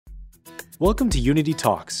Welcome to Unity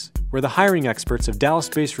Talks, where the hiring experts of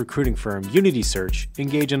Dallas-based recruiting firm Unity Search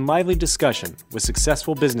engage in lively discussion with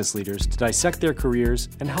successful business leaders to dissect their careers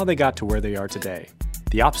and how they got to where they are today,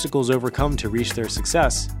 the obstacles overcome to reach their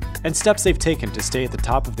success, and steps they've taken to stay at the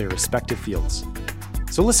top of their respective fields.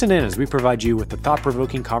 So listen in as we provide you with the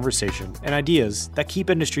thought-provoking conversation and ideas that keep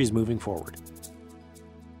industries moving forward.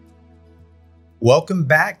 Welcome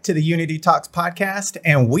back to the Unity Talks podcast,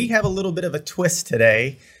 and we have a little bit of a twist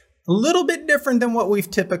today, a little bit different than what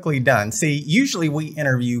we've typically done. See, usually we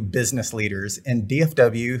interview business leaders in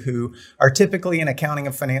DFW who are typically in accounting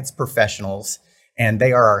and finance professionals, and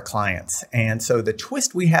they are our clients. And so the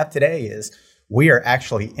twist we have today is we are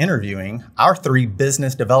actually interviewing our 3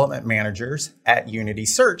 business development managers at Unity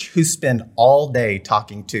Search who spend all day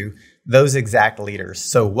talking to those exact leaders.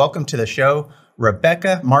 So welcome to the show,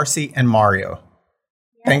 Rebecca, Marcie, and Mario.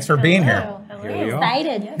 Thanks for being here. Hello.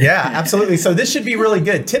 Excited. Yeah, absolutely. So this should be really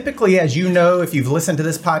good. Typically, as you know, if you've listened to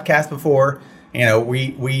this podcast before,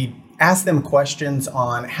 we ask them questions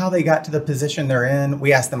on how they got to the position they're in.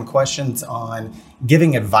 We ask them questions on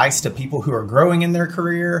giving advice to people who are growing in their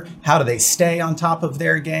career. How do they stay on top of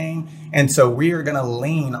their game? And so we are going to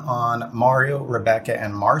lean on Mario, Rebecca,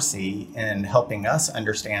 and Marcie in helping us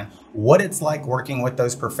understand what it's like working with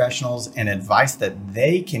those professionals and advice that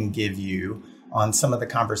they can give you on some of the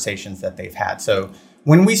conversations that they've had. So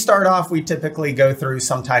when we start off, we typically go through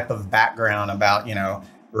some type of background about,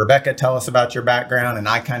 Rebecca, tell us about your background, and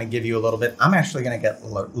I kind of give you a little bit. I'm actually going to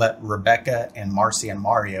let Rebecca and Marcie and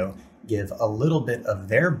Mario give a little bit of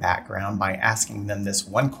their background by asking them this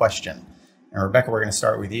one question. And Rebecca, we're going to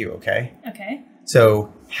start with you, okay? Okay.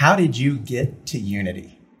 So how did you get to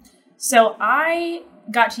Unity? So I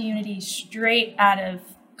got to Unity straight out of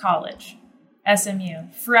college.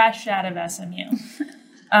 SMU, fresh out of SMU.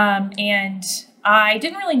 And I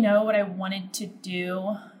didn't really know what I wanted to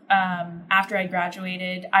do after I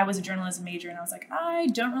graduated. I was a journalism major and I was like, I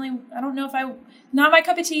don't know if not my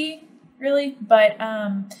cup of tea, really. But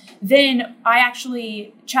then I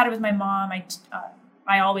actually chatted with my mom.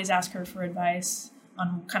 I always ask her for advice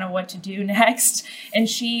on kind of what to do next. And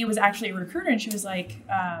she was actually a recruiter and she was like,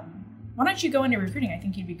 why don't you go into recruiting? I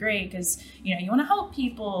think you'd be great because, you want to help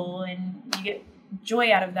people and you get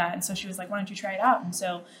joy out of that. And so she was like, why don't you try it out? And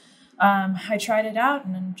so I tried it out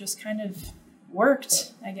and then just kind of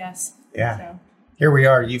worked, I guess. Yeah. So. Here we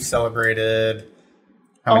are. You've celebrated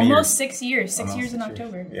how many almost years? 6 years. 6 years in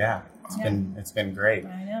October. Yeah. It's been great.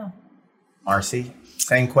 I know. Marcie,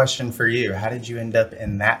 same question for you. How did you end up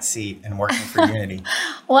in that seat and working for Unity?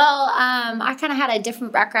 Well, I kind of had a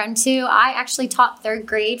different background too. I actually taught 3rd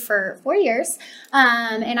grade for 4 years,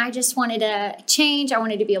 and I just wanted to change. I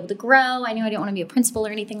wanted to be able to grow. I knew I didn't want to be a principal or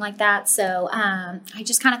anything like that. So I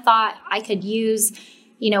just kind of thought I could use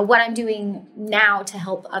what I'm doing now to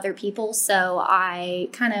help other people. So I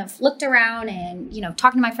kind of looked around and,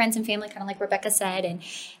 talking to my friends and family, kind of like Rebecca said, and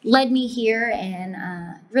led me here and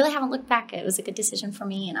really haven't looked back. It was a good decision for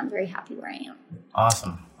me and I'm very happy where I am.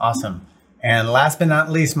 Awesome. And last but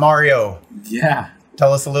not least, Mario. Yeah.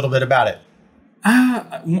 Tell us a little bit about it.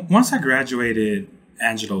 Once I graduated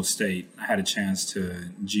Angelo State, I had a chance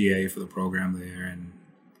to GA for the program there and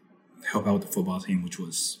help out with the football team, which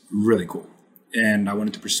was really cool. And I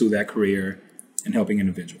wanted to pursue that career in helping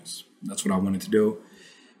individuals. That's what I wanted to do.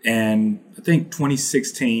 And I think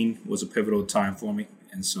 2016 was a pivotal time for me.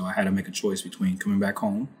 And so I had to make a choice between coming back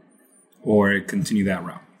home or continue that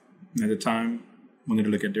route. And at the time, I wanted to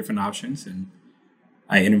look at different options. And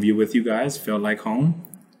I interviewed with you guys, felt like home.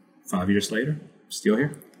 5 years later, still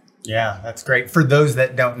here. Yeah, that's great. For those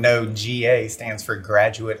that don't know, GA stands for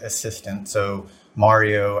Graduate Assistant. So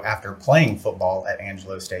Mario, after playing football at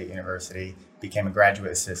Angelo State University, became a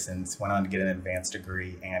graduate assistant, went on to get an advanced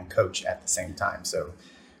degree and coach at the same time. So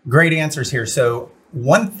great answers here. So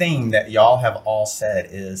one thing that y'all have all said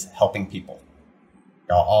is helping people.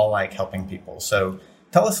 Y'all all like helping people. So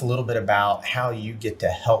tell us a little bit about how you get to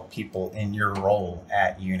help people in your role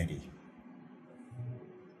at Unity.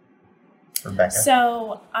 Rebecca?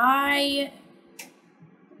 So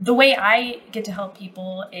the way I get to help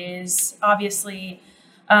people is obviously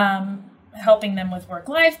helping them with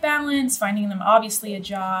work-life balance, finding them obviously a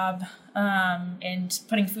job, and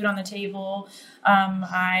putting food on the table.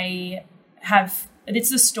 It's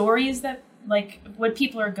the stories that what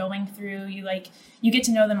people are going through. You get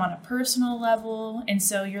to know them on a personal level. And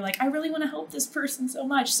so you're like, I really want to help this person so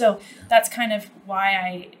much. So that's kind of why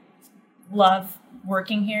I love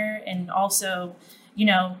working here. And also,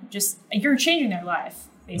 just you're changing their life.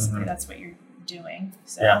 Basically, mm-hmm. That's what you're doing.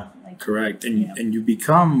 So, yeah, correct. And you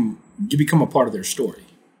become a part of their story,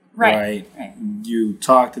 right? You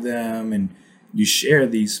talk to them and you share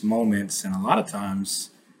these moments, and a lot of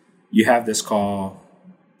times you have this call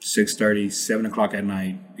 6:30, 7 o'clock at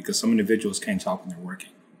night, because some individuals can't talk when they're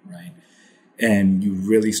working, right? And you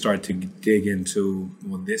really start to dig into,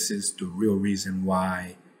 well, this is the real reason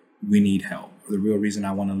why we need help, or the real reason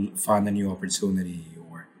I want to find a new opportunity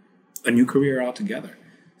or a new career altogether.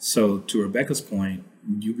 So to Rebecca's point,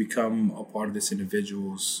 you become a part of this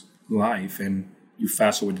individual's life, and you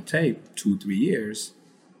fast forward the tape 2-3 years,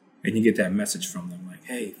 and you get that message from them like,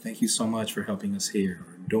 hey, thank you so much for helping us here,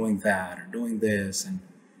 or doing that, or doing this, and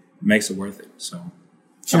it makes it worth it. So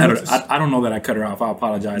I don't know that I cut her off. I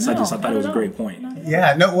apologize. No, I thought it was a great point.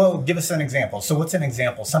 Yeah, no, well, give us an example. So what's an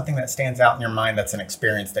example? Something that stands out in your mind that's an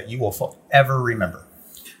experience that you will forever remember.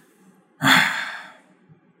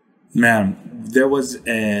 Man, there was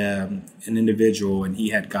an individual, and he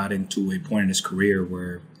had gotten to a point in his career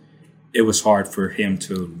where it was hard for him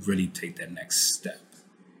to really take that next step.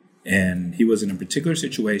 And he was in a particular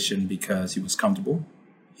situation because he was comfortable.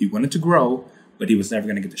 He wanted to grow, but he was never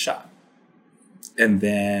going to get the shot. And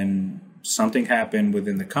then something happened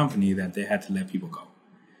within the company that they had to let people go.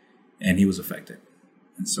 And he was affected.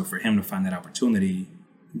 And so for him to find that opportunity,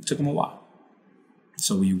 it took him a while.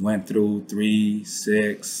 So we went through 3,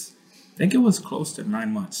 6, I think it was close to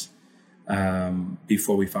 9 months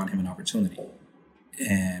before we found him an opportunity.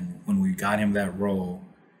 And when we got him that role,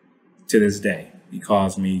 to this day, he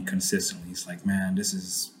calls me consistently. He's like, man, this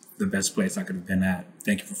is the best place I could have been at.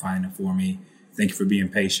 Thank you for finding it for me. Thank you for being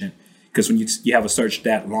patient. Because when you have a search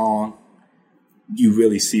that long, you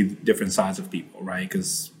really see different sides of people, right?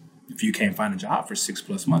 Because if you can't find a job for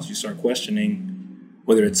 6+ months, you start questioning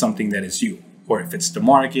whether it's something that is you, or if it's the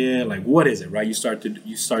market, like what is it, right? You start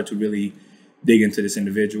to really dig into this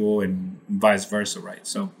individual, and vice versa, right?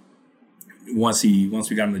 So once we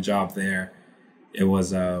got him the job there, it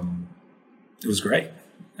was great.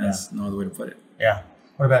 That's no other way to put it. Yeah.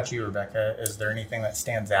 What about you, Rebecca? Is there anything that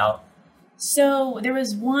stands out? So there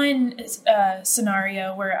was one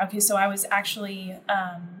scenario where, so I was actually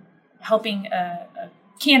helping a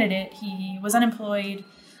candidate. He was unemployed.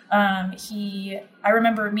 I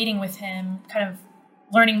remember meeting with him, kind of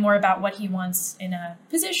learning more about what he wants in a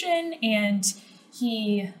position, and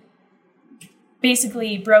he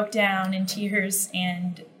basically broke down in tears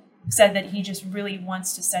and said that he just really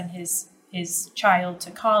wants to send his child to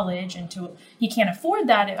college, and he can't afford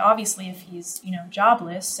that, obviously, if he's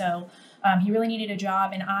jobless. So he really needed a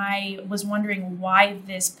job, and I was wondering why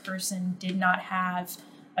this person did not have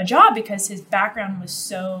a job, because his background was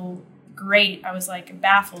so great. I was like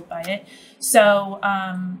baffled by it. So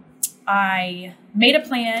I made a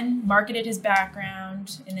plan, marketed his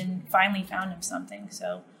background, and then finally found him something.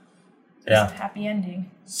 So it's a happy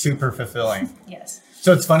ending. Super fulfilling. Yes.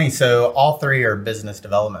 So it's funny. So all three are business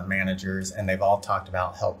development managers, and they've all talked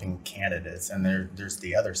about helping candidates. And there's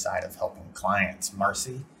the other side of helping clients.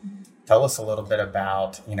 Marcie, tell us a little bit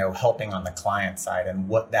about, helping on the client side and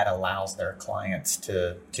what that allows their clients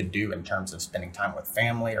to do in terms of spending time with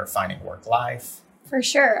family or finding work life. For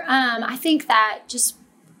sure. I think that just,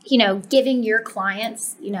 giving your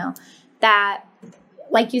clients, that,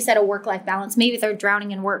 like you said, a work-life balance. Maybe they're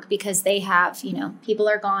drowning in work because they have, people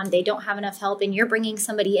are gone, they don't have enough help, and you're bringing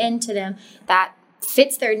somebody into them that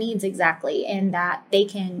fits their needs exactly, and that they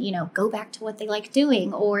can, go back to what they like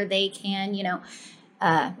doing, or they can,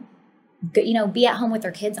 be at home with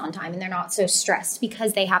their kids on time, and they're not so stressed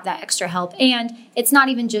because they have that extra help. And it's not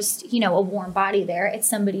even just, a warm body there. It's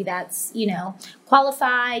somebody that's,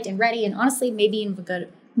 qualified and ready, and honestly, maybe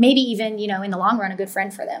even, in the long run, a good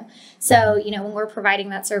friend for them. So, when we're providing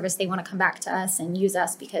that service, they want to come back to us and use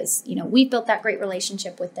us because, we've built that great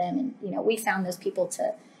relationship with them, and, we found those people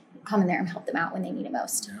to come in there and help them out when they need it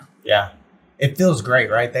most. Yeah. It feels great,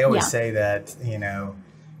 right? They always say that,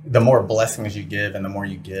 the more blessings you give and the more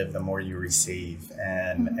you give, the more you receive.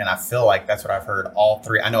 And I feel like that's what I've heard all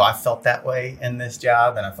three. I know I felt that way in this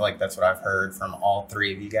job, and I feel like that's what I've heard from all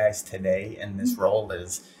three of you guys today in this role,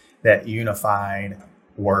 is that unified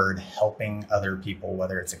word, helping other people,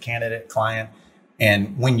 whether it's a candidate, client.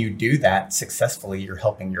 And when you do that successfully, you're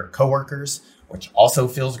helping your coworkers, which also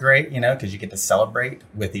feels great, because you get to celebrate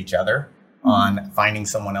with each other on finding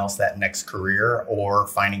someone else that next career, or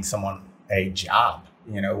finding someone a job,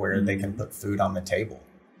 where they can put food on the table.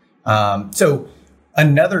 So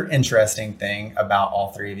another interesting thing about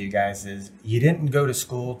all three of you guys is you didn't go to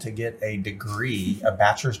school to get a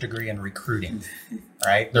bachelor's degree in recruiting,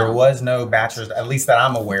 right? There was no bachelor's, at least that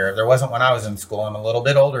I'm aware of. There wasn't when I was in school. I'm a little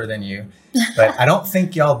bit older than you, but I don't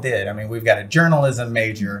think y'all did. I mean, we've got a journalism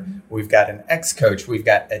major, we've got an ex-coach, we've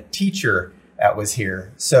got a teacher that was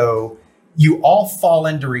here. So you all fall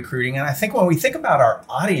into recruiting. And I think when we think about our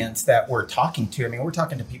audience that we're talking to, I mean, we're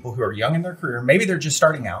talking to people who are young in their career. Maybe they're just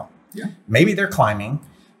starting out. Yeah. Maybe they're climbing.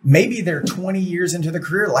 Maybe they're 20 years into the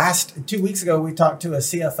career. 2 weeks ago, we talked to a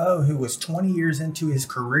CFO who was 20 years into his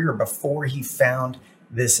career before he found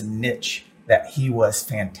this niche that he was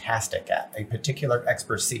fantastic at, a particular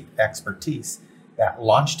expertise that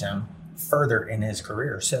launched him further in his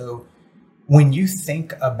career. So when you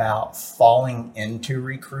think about falling into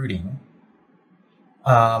recruiting,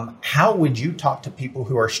 how would you talk to people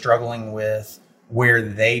who are struggling with where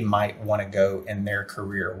they might want to go in their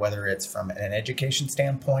career, whether it's from an education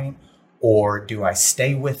standpoint or do I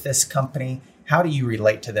stay with this company? How do you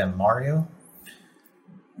relate to them, Mario?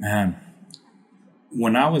 Man,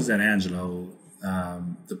 when I was at Angelo,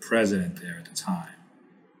 the president there at the time,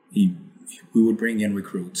 we would bring in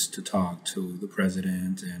recruits to talk to the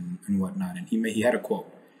president and whatnot. And he had a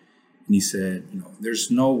quote, and he said,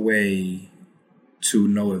 there's no way to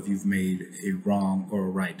know if you've made a wrong or a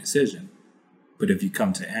right decision. But if you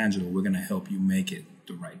come to Angelo, we're going to help you make it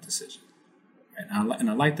the right decision. Right? And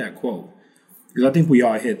I like that quote, because I think we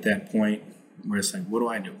all hit that point where it's like, what do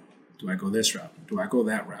I do? Do I go this route? Do I go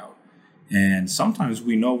that route? And sometimes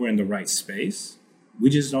we know we're in the right space. We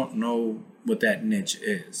just don't know what that niche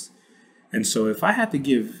is. And so if I had to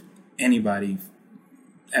give anybody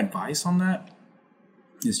advice on that,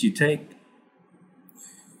 is you take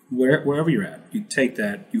wherever you're at, you take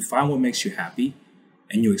that, you find what makes you happy,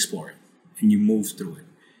 and you explore it, and you move through it.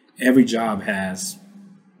 Every job has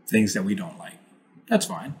things that we don't like. That's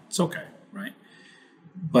fine. It's okay, right?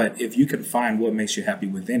 But if you can find what makes you happy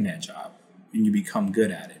within that job, and you become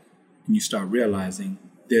good at it, and you start realizing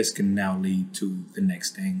this can now lead to the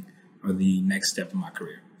next thing or the next step in my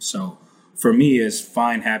career. So for me, is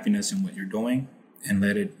find happiness in what you're doing and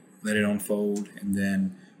let it unfold. And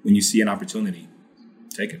then when you see an opportunity,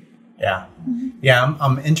 take it. Yeah. Yeah.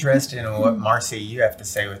 I'm interested in what, Marcie, you have to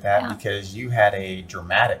say with that, because you had a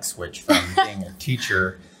dramatic switch from being a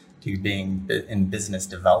teacher to being in business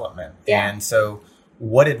development. Yeah. And so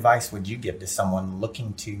what advice would you give to someone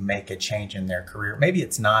looking to make a change in their career? Maybe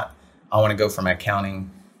it's not, I want to go from accounting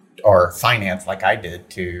or finance like I did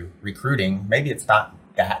to recruiting. Maybe it's not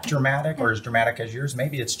that dramatic or as dramatic as yours.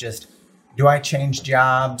 Maybe it's just, do I change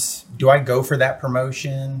jobs? Do I go for that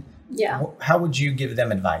promotion? Yeah. How would you give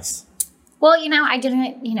them advice? Well, I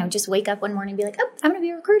didn't, just wake up one morning and be like, oh, I'm going to be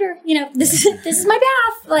a recruiter. This is my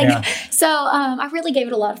path. So I really gave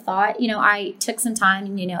it a lot of thought. I took some time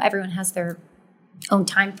and, everyone has their own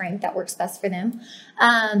time frame that works best for them.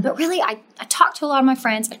 But really, I talked to a lot of my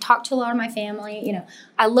friends. I talked to a lot of my family.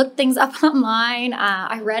 I looked things up online.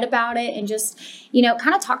 I read about it and just,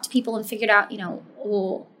 kind of talked to people and figured out,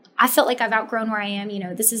 well, I felt like I've outgrown where I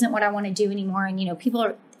am. This isn't what I want to do anymore. And, people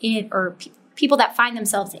are in, or people that find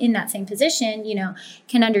themselves in that same position,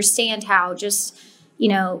 can understand how just,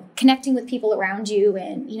 connecting with people around you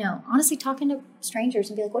and, honestly talking to strangers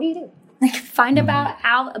and be like, what do you do? Find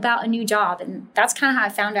out about a new job. And that's kind of how I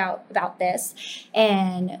found out about this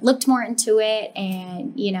and looked more into it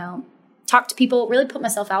and, talked to people, really put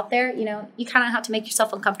myself out there. You kind of have to make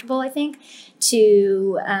yourself uncomfortable, I think,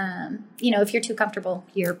 to, if you're too comfortable,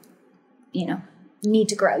 you're, you need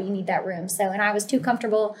to grow. You need that room. So, and I was too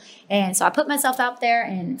comfortable. And so I put myself out there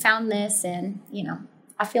and found this and,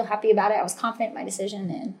 I feel happy about it. I was confident in my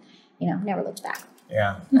decision and, never looked back.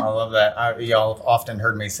 Yeah, I love that. Y'all have often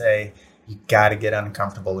heard me say, you got to get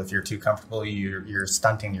uncomfortable. If you're too comfortable, you're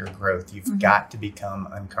stunting your growth. You've got to become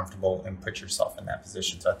uncomfortable and put yourself in that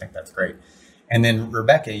position. So I think that's great. And then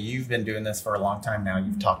Rebecca, you've been doing this for a long time now.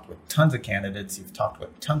 You've talked with tons of candidates. You've talked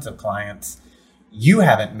with tons of clients. You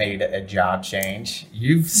haven't made a job change.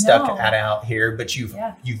 You've stuck it out here, but you've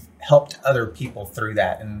helped other people through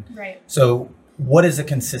that. And so what is a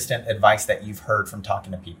consistent advice that you've heard from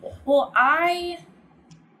talking to people? Well, I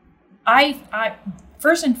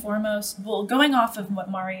first and foremost, going off of what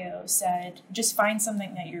Mario said, just find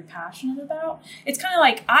something that you're passionate about. It's kind of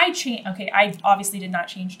like I obviously did not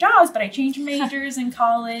change jobs, but I changed majors in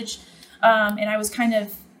college. And I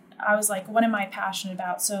was like, what am I passionate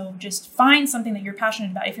about? So just find something that you're passionate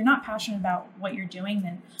about. If you're not passionate about what you're doing,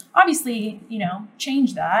 then obviously,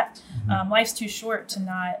 change that. Life's too short to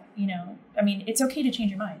not, it's okay to change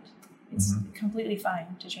your mind. It's completely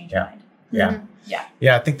fine to change your mind.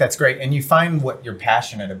 Yeah, I think that's great. And you find what you're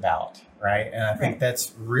passionate about, right? And I think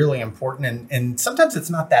that's really important. And sometimes it's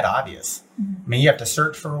not that obvious. I mean, you have to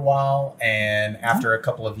search for a while. And after a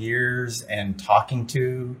couple of years and talking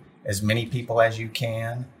to as many people as you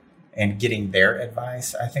can and getting their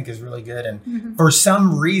advice, I think is really good. And for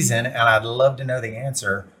some reason, and I'd love to know the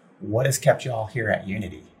answer, what has kept you all here at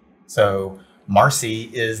Unity? So Marcie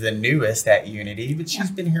is the newest at Unity, but she's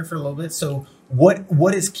been here for a little bit. So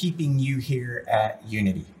what is keeping you here at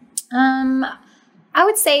Unity? I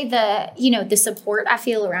would say the support I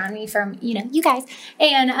feel around me from, you guys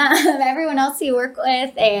and everyone else you work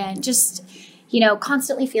with, and just,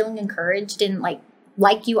 constantly feeling encouraged and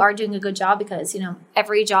like you are doing a good job, because,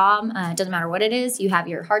 every job, doesn't matter what it is, you have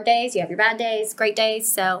your hard days, you have your bad days, great days.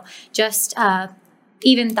 So just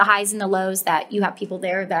even the highs and the lows, that you have people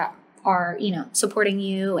there that are, supporting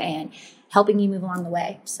you and helping you move along the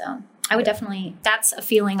way. So I would definitely, that's a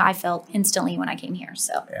feeling I felt instantly when I came here.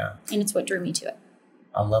 So, and it's what drew me to it.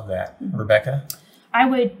 I love that. Rebecca? I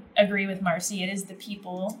would agree with Marcie. It is the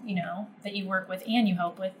people, that you work with and you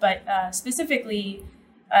help with. But specifically,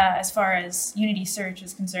 as far as Unity Search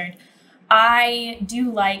is concerned, I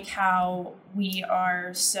do like how we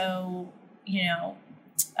are so,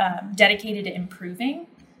 dedicated to improving,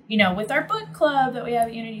 with our book club that we have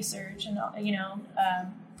at Unity Search and,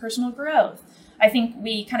 personal growth. I think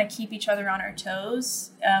we kind of keep each other on our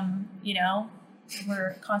toes.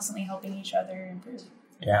 We're constantly helping each other improve.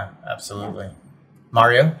 Yeah, absolutely. Yeah.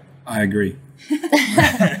 Mario? I agree.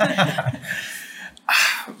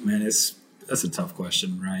 Man, that's a tough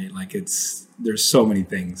question, right? There's so many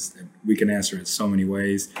things that we can answer it so many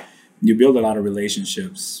ways. You build a lot of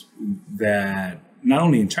relationships that not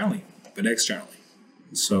only internally, but externally.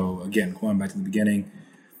 So again, going back to the beginning,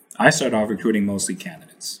 I started off recruiting mostly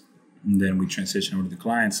candidates, and then we transitioned over to the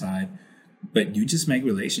client side. But you just make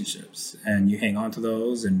relationships and you hang on to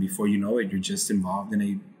those, and before you know it, you're just involved in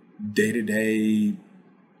a day-to-day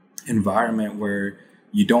environment where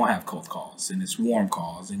you don't have cold calls and it's warm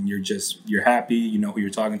calls, and you're happy, you know who you're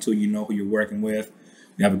talking to, you know who you're working with,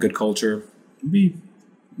 you have a good culture. We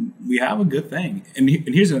have a good thing. And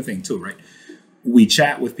here's the thing too, right? We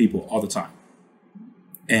chat with people all the time.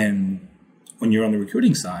 And when you're on the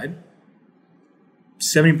recruiting side,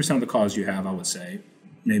 70% of the calls you have, I would say,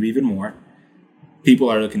 maybe even more, people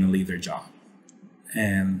are looking to leave their job.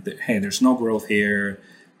 And hey, there's no growth here.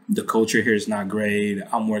 The culture here is not great.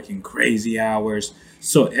 I'm working crazy hours.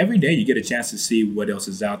 So every day you get a chance to see what else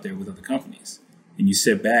is out there with other companies. And you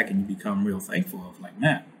sit back and you become real thankful of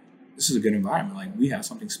man, this is a good environment. We have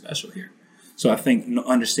something special here. So I think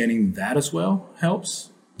understanding that as well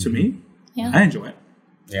helps to me. Yeah. I enjoy it.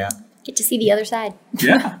 Yeah. Get to see the other side.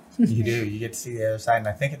 Yeah. You do. You get to see the other side. And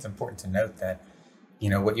I think it's important to note that,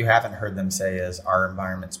 what you haven't heard them say is our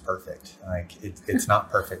environment's perfect. It's not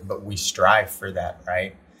perfect, but we strive for that,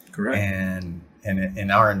 right? Correct. And in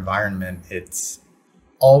our environment, it's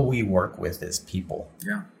all we work with is people.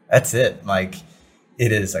 Yeah. That's it.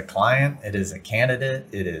 It is a client, it is a candidate,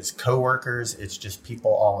 it is coworkers, it's just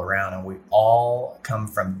people all around, and we all come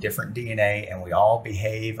from different DNA and we all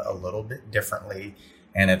behave a little bit differently.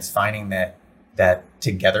 And it's finding that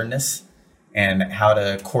togetherness and how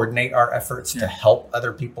to coordinate our efforts to help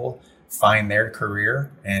other people find their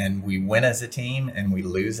career. And we win as a team and we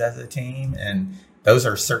lose as a team. And those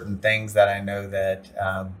are certain things that I know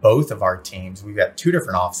that both of our teams, we've got two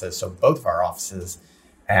different offices. So both of our offices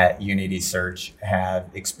at Unity Search have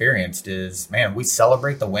experienced is, we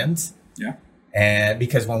celebrate the wins. Yeah. And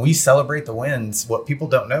because when we celebrate the wins, what people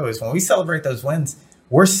don't know is when we celebrate those wins,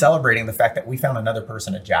 we're celebrating the fact that we found another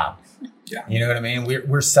person a job. Yeah. You know what I mean?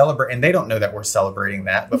 We're celebrating, and they don't know that we're celebrating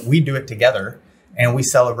that, but we do it together and we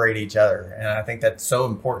celebrate each other. And I think that's so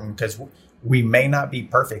important because we may not be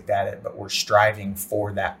perfect at it, but we're striving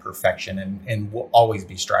for that perfection, and we'll always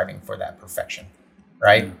be striving for that perfection.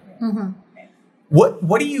 Right? Mm-hmm.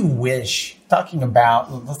 What do you wish, talking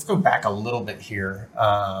about, let's go back a little bit here.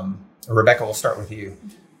 Rebecca, we'll start with you.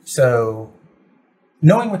 So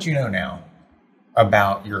knowing what you know now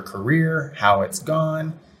about your career, how it's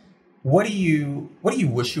gone, what do you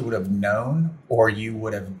wish you would have known or you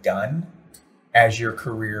would have done as your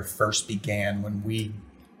career first began when we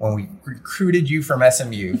recruited you from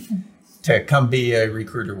SMU to come be a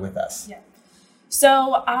recruiter with us? Yeah.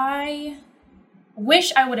 So I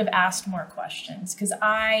wish I would have asked more questions, because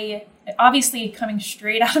I, obviously coming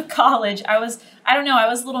straight out of college, I was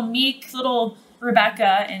a little meek little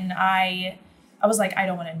Rebecca, and I was like, I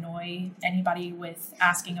don't want to annoy anybody with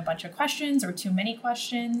asking a bunch of questions or too many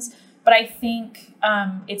questions. But I think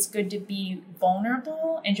it's good to be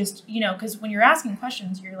vulnerable and just, because when you're asking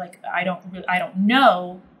questions, you're like, I don't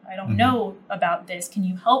know about this. Can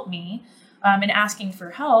you help me? And asking for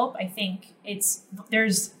help, I think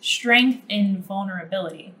there's strength in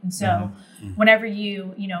vulnerability. And so whenever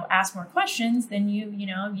you ask more questions, then you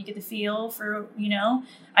get the feel for,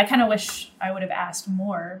 I kind of wish I would have asked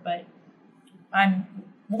more, but I'm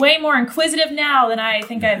way more inquisitive now than I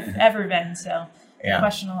think I've ever been. So I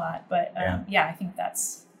question a lot, but I think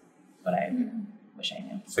that's what I wish I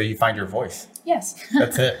knew. So you find your voice. Yes.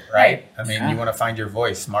 That's it, right? I mean, Yeah. you want to find your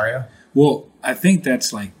voice, Mario? Well, I think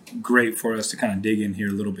that's like great for us to kind of dig in here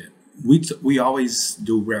a little bit. We always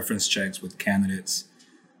do reference checks with candidates,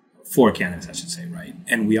 for candidates, I should say, right?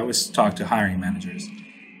 And we always talk to hiring managers.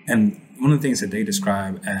 And one of the things that they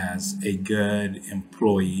describe as a good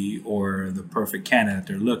employee or the perfect candidate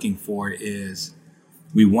they're looking for is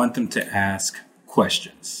we want them to ask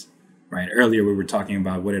questions, right? Earlier, we were talking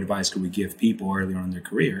about what advice could we give people earlier on in their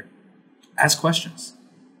career. Ask questions,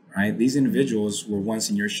 right? These individuals were once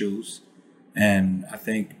in your shoes. And I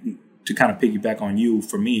think to kind of piggyback on you,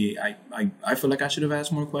 for me, I feel like I should have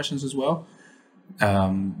asked more questions as well.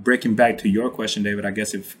 Breaking back to your question, David, I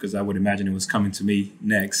guess because I would imagine it was coming to me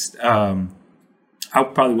next, I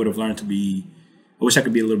probably would have learned I wish I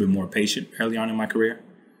could be a little bit more patient early on in my career.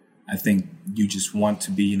 I think you just want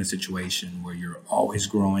to be in a situation where you're always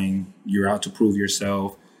growing, you're out to prove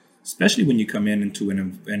yourself, especially when you come into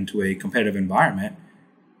a competitive environment.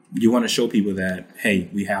 You want to show people that, hey,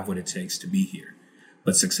 we have what it takes to be here.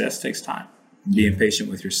 But success takes time. Being patient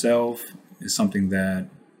with yourself is something that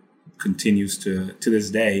continues to this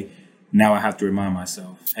day. Now I have to remind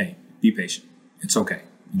myself, hey, be patient. It's okay.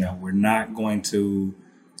 We're not going to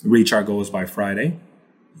reach our goals by Friday.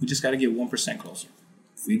 We just got to get 1% closer.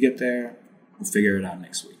 If we get there, we'll figure it out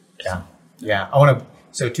next week. Yeah. Yeah.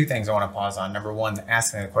 So two things I want to pause on. Number one,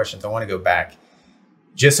 asking the questions. I want to go back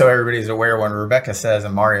just so everybody's aware. When Rebecca says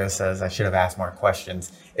and Mario says, I should have asked more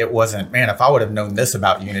questions. It wasn't, man, if I would have known this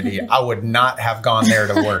about Unity, I would not have gone there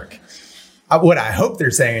to work. What I hope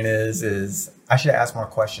they're saying is I should have asked more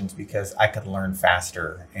questions because I could learn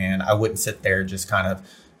faster and I wouldn't sit there just kind of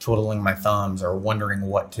twiddling my thumbs or wondering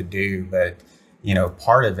what to do. But,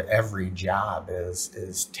 part of every job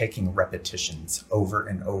is taking repetitions over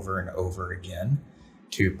and over and over again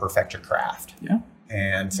to perfect your craft. Yeah.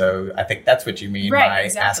 And so I think that's what you mean by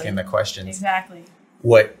asking the questions. Exactly.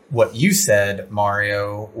 What you said,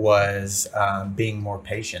 Mario, was being more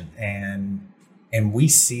patient. And we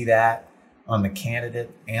see that on the candidate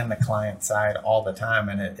and the client side all the time.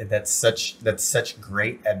 And that's such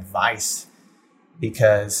great advice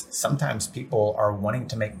because sometimes people are wanting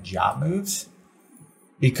to make job moves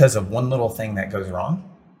because of one little thing that goes wrong.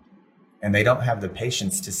 And they don't have the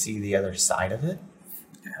patience to see the other side of it.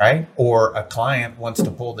 Right? Or a client wants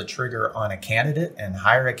to pull the trigger on a candidate and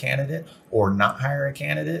hire a candidate or not hire a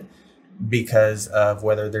candidate because of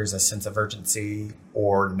whether there's a sense of urgency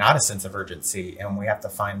or not a sense of urgency. And we have to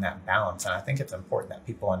find that balance. And I think it's important that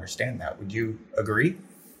people understand that. Would you agree?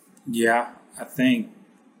 Yeah, I think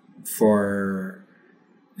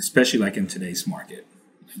especially like in today's market,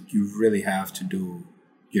 you really have to do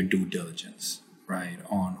your due diligence, right,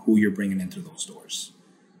 on who you're bringing into those doors.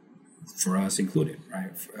 For us included,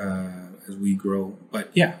 right, as we grow.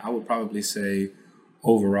 But yeah, I would probably say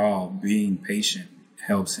overall, being patient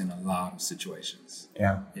helps in a lot of situations.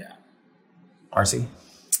 Yeah. Yeah. Marcie?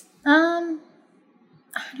 I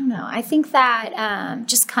don't know. I think that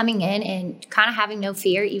just coming in and kind of having no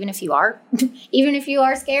fear, even if you are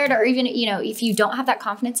scared, or even, if you don't have that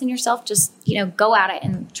confidence in yourself, just, go at it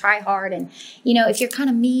and try hard. And, if you're kind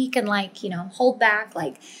of meek and hold back,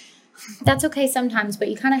 that's okay sometimes, but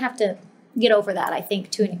you kind of have to get over that, I think,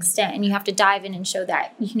 to an extent. And you have to dive in and show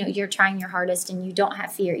that, you're trying your hardest and you don't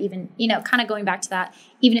have fear, even, kind of going back to that,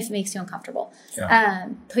 even if it makes you uncomfortable. Yeah.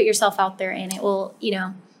 Put yourself out there and it will,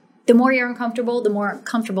 the more you're uncomfortable, the more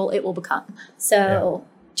comfortable it will become. So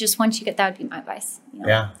just once you get that would be my advice.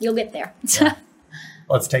 You'll get there. Yeah.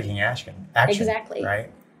 Well, it's taking action. Exactly.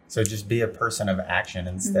 Right? So just be a person of action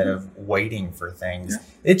instead of waiting for things.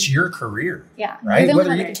 Yeah. It's your career. Yeah. Right? You're the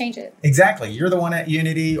one that can change it. Exactly. You're the one at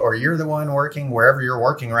Unity or you're the one working wherever you're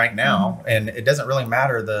working right now. Mm-hmm. And it doesn't really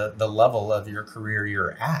matter the level of your career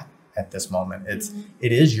you're at this moment.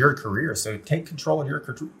 It is your career. So take control of your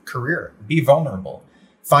career. Be vulnerable.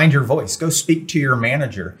 Find your voice. Go speak to your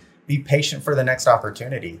manager. Be patient for the next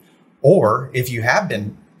opportunity. Or if you have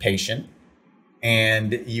been patient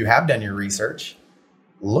and you have done your research,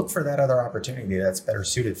 look for that other opportunity that's better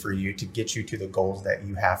suited for you to get you to the goals that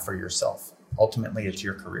you have for yourself. Ultimately, it's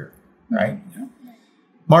your career, right? Yeah.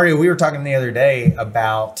 Mario, we were talking the other day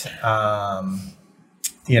about,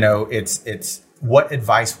 it's what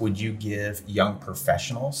advice would you give young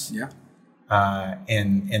professionals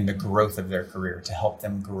in the growth of their career to help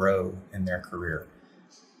them grow in their career?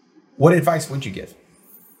 What advice would you give?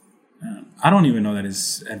 I don't even know that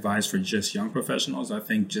it's advice for just young professionals. I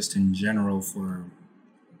think just in general for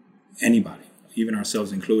anybody, even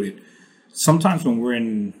ourselves included. Sometimes when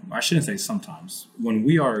when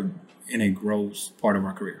we are in a growth part of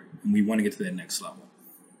our career and we want to get to that next level,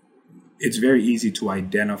 it's very easy to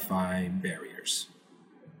identify barriers.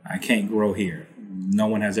 I can't grow here. No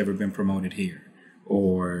one has ever been promoted here.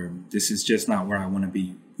 Or this is just not where I want to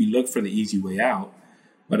be. We look for the easy way out,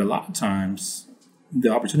 but a lot of times the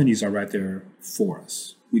opportunities are right there for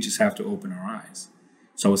us. We just have to open our eyes.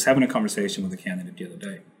 So I was having a conversation with a candidate the other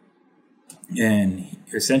day, and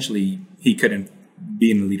essentially he couldn't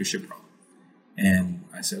be in the leadership role. And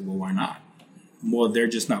I said, well, why not? Well, they're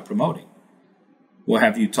just not promoting. Well,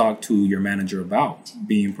 have you talked to your manager about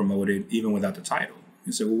being promoted even without the title?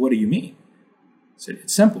 He said, well, what do you mean? I said,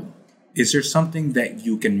 it's simple. Is there something that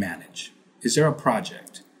you can manage? Is there a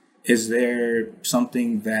project? Is there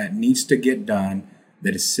something that needs to get done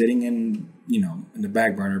that is sitting in the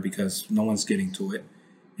back burner because no one's getting to it?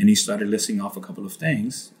 And he started listing off a couple of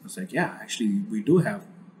things. I was like, yeah, actually, we do have.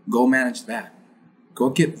 Go manage that. Go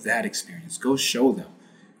get that experience. Go show them.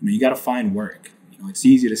 You got to find work. It's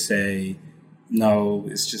easy to say, no,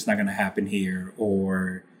 it's just not going to happen here.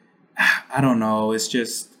 Or, I don't know, it's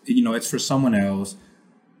just, it's for someone else.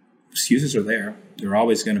 Excuses are there. They're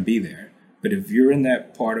always going to be there. But if you're in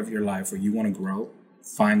that part of your life where you want to grow,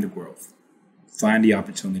 find the growth. Find the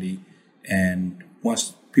opportunity. And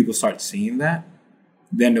once people start seeing that,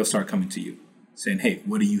 then they'll start coming to you saying, hey,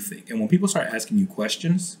 what do you think? And when people start asking you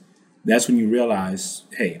questions, that's when you realize,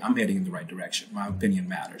 hey, I'm heading in the right direction. My opinion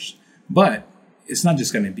matters. But it's not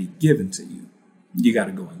just going to be given to you. You got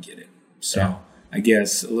to go and get it. So I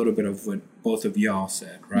guess a little bit of what both of y'all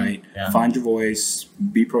said, right? Yeah. Find your voice,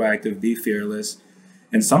 be proactive, be fearless.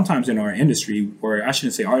 And sometimes in our industry, or I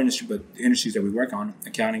shouldn't say our industry, but the industries that we work on,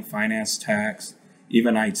 accounting, finance, tax,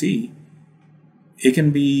 even IT, it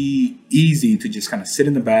can be easy to just kind of sit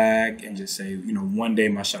in the back and just say, one day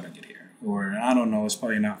my shot will get here. Or I don't know, it's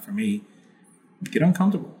probably not for me. Get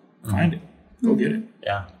uncomfortable. Find it. Go get it.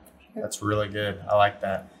 Yeah, that's really good. I like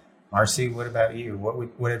that. Marcie, what about you?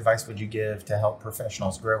 What advice would you give to help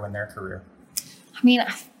professionals grow in their career? I mean,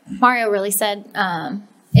 Mario really said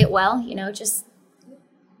it well, just,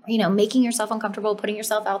 making yourself uncomfortable, putting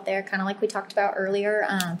yourself out there, kind of like we talked about earlier.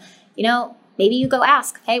 Maybe you go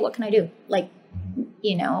ask, hey, what can I do?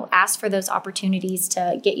 Ask for those opportunities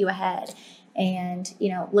to get you ahead. And,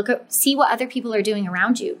 see what other people are doing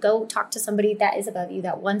around you. Go talk to somebody that is above you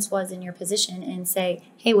that once was in your position and say,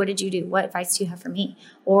 hey, what did you do? What advice do you have for me?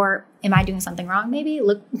 Or am I doing something wrong? Maybe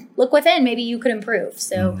look within. Maybe you could improve.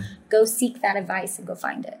 So go seek that advice and go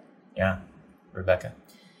find it. Yeah. Rebecca?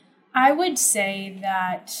 I would say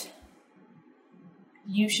that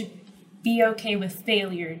you should be okay with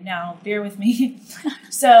failure. Now, bear with me.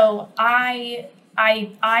 So whenever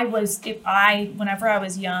I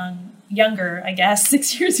was younger, I guess,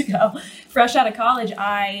 6 years ago, fresh out of college,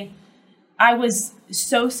 I was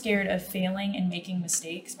so scared of failing and making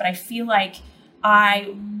mistakes. But I feel like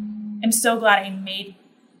I am so glad I made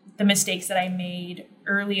the mistakes that I made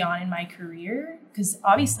early on in my career, because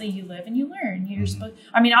obviously you live and you learn.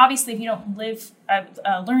 Obviously, if you don't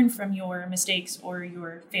learn from your mistakes or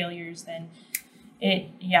your failures, then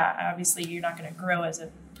obviously you're not going to grow as a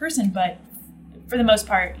person. But for the most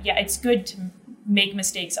part, it's good to make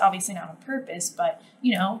mistakes, obviously not on purpose, but,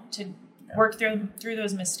 to work through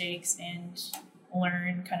those mistakes and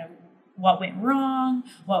learn kind of what went wrong,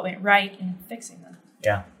 what went right, and fixing them.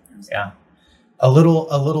 Yeah. Yeah. A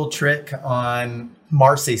little trick on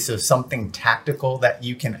Marcie. So something tactical that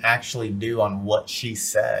you can actually do on what she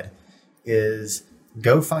said is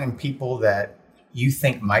go find people that you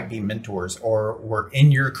think might be mentors or were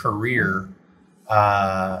in your career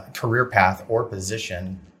path or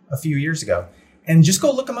position a few years ago. And just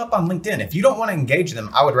go look them up on LinkedIn. If you don't want to engage them,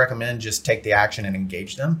 I would recommend just take the action and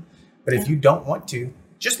engage them. But if you don't want to,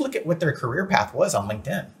 just look at what their career path was on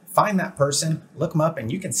LinkedIn. Find that person, look them up,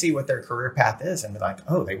 and you can see what their career path is. And be like,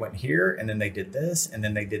 oh, they went here, and then they did this, and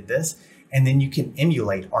then they did this. And then you can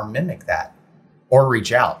emulate or mimic that or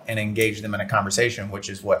reach out and engage them in a conversation, which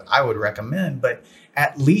is what I would recommend. But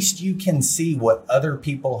at least you can see what other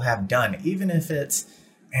people have done, even if it's,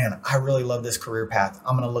 man, I really love this career path.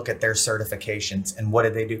 I'm going to look at their certifications and what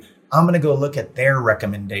did they do? I'm going to go look at their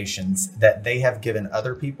recommendations that they have given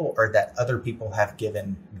other people or that other people have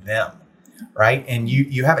given them, right? And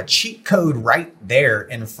you have a cheat code right there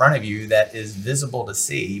in front of you that is visible to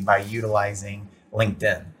see by utilizing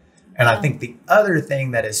LinkedIn. And I think the other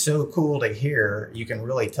thing that is so cool to hear, you can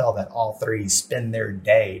really tell that all three spend their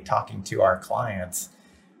day talking to our clients.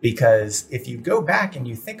 Because if you go back and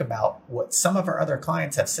you think about what some of our other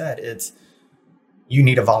clients have said, it's you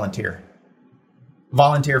need a volunteer.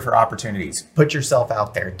 Volunteer for opportunities. Put yourself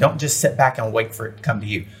out there. Don't just sit back and wait for it to come to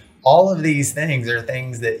you. All of these things are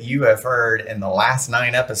things that you have heard in the last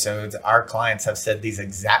 9 episodes. Our clients have said these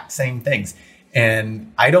exact same things.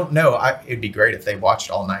 And I don't know, it'd be great if they watched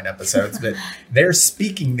all 9 episodes, but they're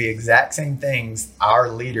speaking the exact same things our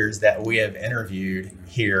leaders that we have interviewed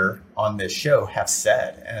here on this show have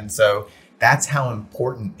said. And so that's how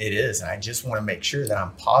important it is. And I just want to make sure that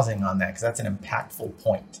I'm pausing on that because that's an impactful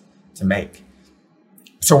point to make.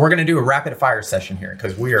 So we're going to do a rapid fire session here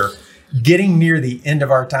because we are getting near the end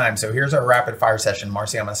of our time. So here's our rapid fire session.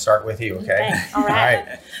 Marcie, I'm going to start with you, okay? All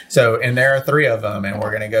right. So, and there are 3 of them, and we're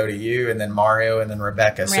going to go to you and then Mario and then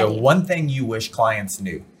Rebecca. So one thing you wish clients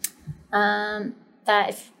knew? That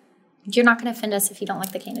if you're not going to offend us if you don't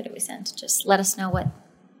like the candidate we sent. Just let us know what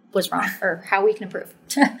was wrong or how we can improve.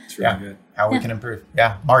 It's really good. How we can improve.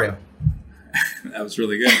 Yeah, Mario. That was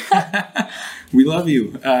really good. We love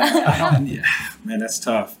you. Yeah, man, that's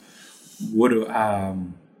tough. What do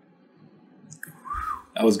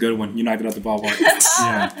that was good when United at the ballpark.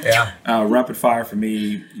 Yeah. Rapid fire for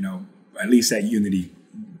me, at least at Unity,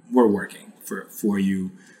 we're working for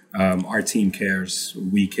you. Our team cares.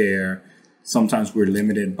 We care. Sometimes we're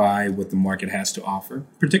limited by what the market has to offer,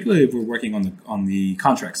 particularly if we're working on the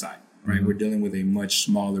contract side, right? Mm-hmm. We're dealing with a much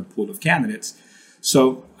smaller pool of candidates.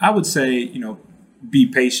 So I would say, be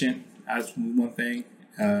patient as one thing.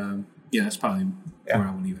 That's probably where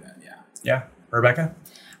I would leave it at. Yeah. Yeah. Rebecca?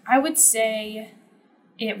 I would say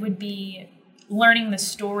it would be learning the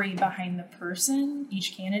story behind the person,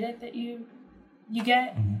 each candidate that you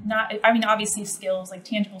get. Mm-hmm. Obviously skills, like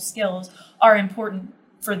tangible skills, are important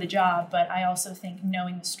for the job, but I also think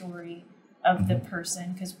knowing the story of the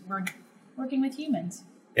person, because we're working with humans.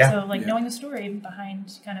 Yeah. So knowing the story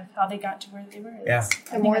behind kind of how they got to where they were. I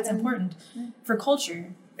think that's important for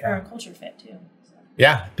culture, for a culture fit too. So.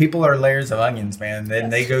 Yeah. People are layers of onions, man.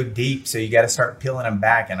 Then they go deep. So you got to start peeling them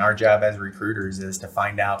back. And our job as recruiters is to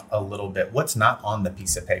find out a little bit what's not on the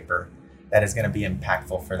piece of paper that is going to be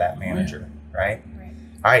impactful for that manager. Right?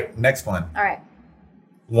 All right. Next one. All right.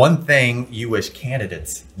 One thing you wish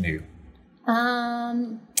candidates knew.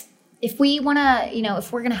 If we want to,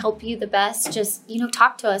 if we're going to help you the best, just,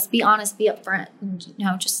 talk to us, be honest, be upfront, and,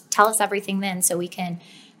 just tell us everything then so we can,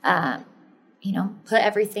 put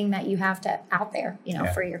everything that you have out there,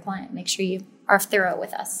 for your client. Make sure you are thorough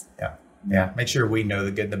with us. Yeah. Yeah. Make sure we know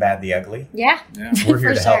the good, the bad, the ugly. Yeah. We're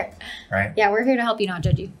here to help. Right. Yeah. We're here to help you, not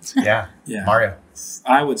judge you. Yeah. Mario.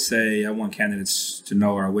 I would say I want candidates to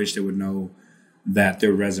know, or I wish they would know, that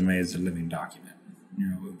their resume is a living document.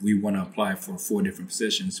 If we want to apply for 4 different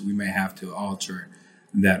positions, we may have to alter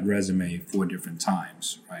that resume 4 different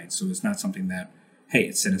times, right? So it's not something that, hey,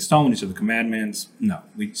 it's set in stone, these are the commandments. No,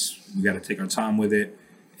 we got to take our time with it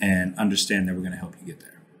and understand that we're going to help you get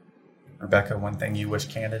there. Rebecca, one thing you wish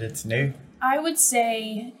candidates knew? I would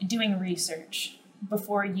say doing research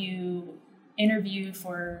before you interview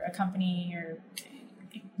for a company, or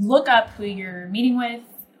look up who you're meeting with,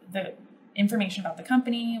 the information about the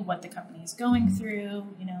company, what the company is going through,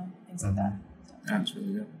 things like that. So. That's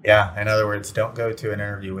really good. Yeah. In other words, don't go to an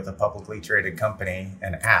interview with a publicly traded company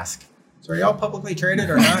and ask, so are y'all publicly traded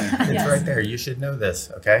or not? It's right there. You should know this.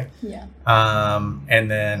 Okay. Yeah. And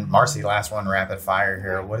then Marcie, last one, rapid fire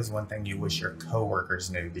here. What is one thing you wish your coworkers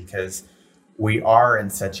knew? Because we are in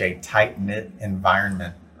such a tight knit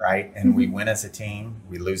environment, right? And we win as a team,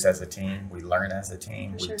 we lose as a team, we learn as a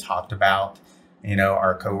team. We talked about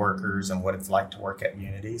our coworkers and what it's like to work at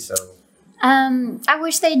Unity. So, I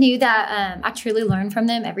wish they knew that I truly learn from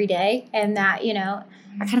them every day, and that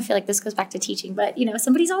I kind of feel like this goes back to teaching, but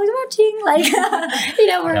somebody's always watching.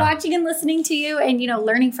 We're watching and listening to you, and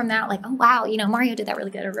learning from that. Like, oh wow, Mario did that really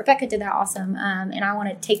good, or Rebecca did that awesome, and I want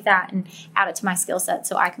to take that and add it to my skill set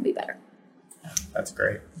so I can be better. That's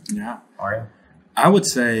great. Yeah, Mario. I would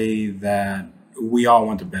say that we all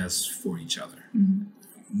want the best for each other. Mm-hmm.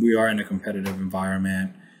 We are in a competitive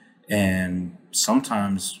environment, and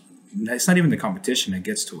sometimes it's not even the competition that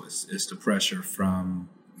gets to us. It's the pressure from,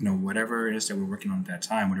 whatever it is that we're working on at that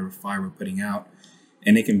time, whatever fire we're putting out.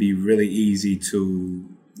 And it can be really easy to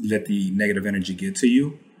let the negative energy get to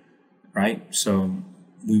you, right? So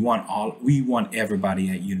we want everybody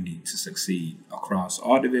at Unity to succeed across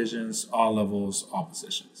all divisions, all levels, all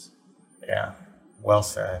positions. Yeah, well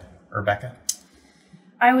said. Rebecca?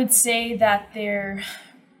 I would say that their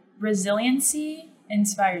resiliency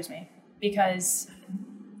inspires me, because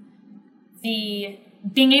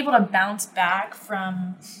being able to bounce back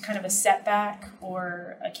from kind of a setback,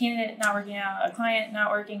 or a candidate not working out, a client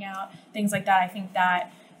not working out, things like that, I think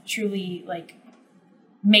that truly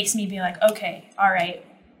makes me be like, okay, all right,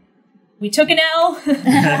 we took an L.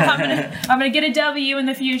 I'm gonna get a W in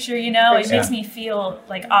the future. It makes me feel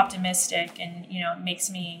optimistic, and it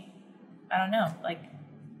makes me, I don't know,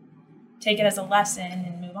 take it as a lesson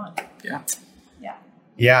and move on. Yeah. Yeah.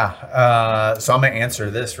 Yeah. So I'm going to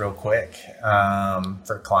answer this real quick.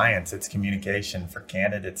 For clients, it's communication. For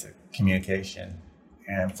candidates, it's communication.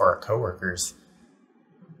 And for our coworkers,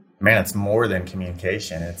 man, it's more than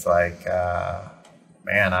communication. It's like,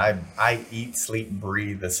 man, I eat, sleep,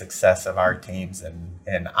 breathe the success of our teams.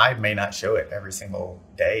 And I may not show it every single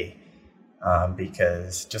day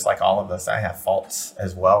because just like all of us, I have faults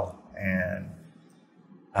as well.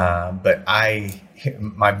 But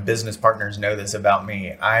my business partners know this about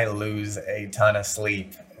me. I lose a ton of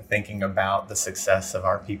sleep thinking about the success of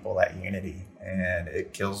our people at Unity, and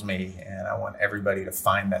it kills me. And I want everybody to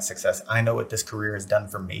find that success. I know what this career has done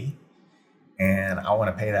for me, and I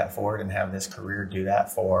want to pay that forward and have this career do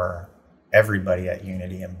that for everybody at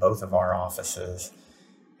Unity in both of our offices.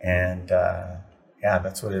 And yeah,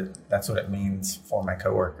 that's what it means for my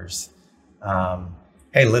coworkers.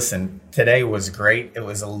 Hey, listen, today was great. It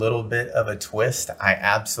was a little bit of a twist. I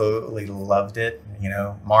absolutely loved it. You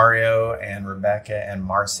know, Mario and Rebecca and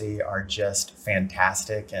Marcie are just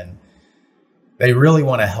fantastic, and they really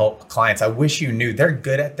want to help clients. I wish you knew they're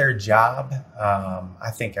good at their job.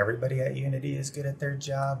 I think everybody at Unity is good at their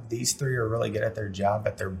job. These three are really good at their job,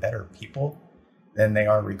 but they're better people than they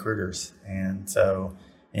are recruiters. And so,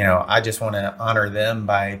 you know, I just want to honor them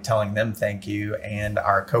by telling them thank you, and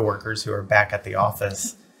our coworkers who are back at the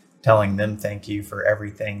office, telling them thank you for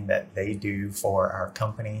everything that they do for our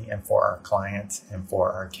company and for our clients and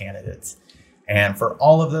for our candidates. And for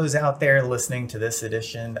all of those out there listening to this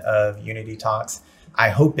edition of Unity Talks,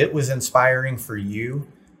 I hope it was inspiring for you.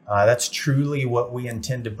 That's truly what we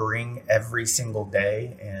intend to bring every single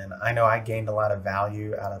day. And I know I gained a lot of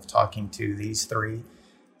value out of talking to these three.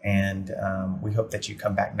 And we hope that you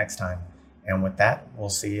come back next time. And with that, we'll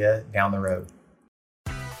see you down the road.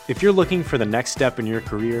 If you're looking for the next step in your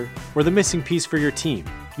career or the missing piece for your team,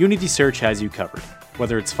 Unity Search has you covered.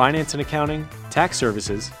 Whether it's finance and accounting, tax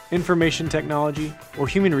services, information technology, or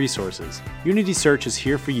human resources, Unity Search is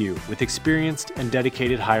here for you with experienced and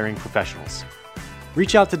dedicated hiring professionals.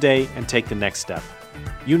 Reach out today and take the next step.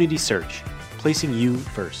 Unity Search, placing you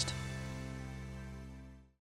first.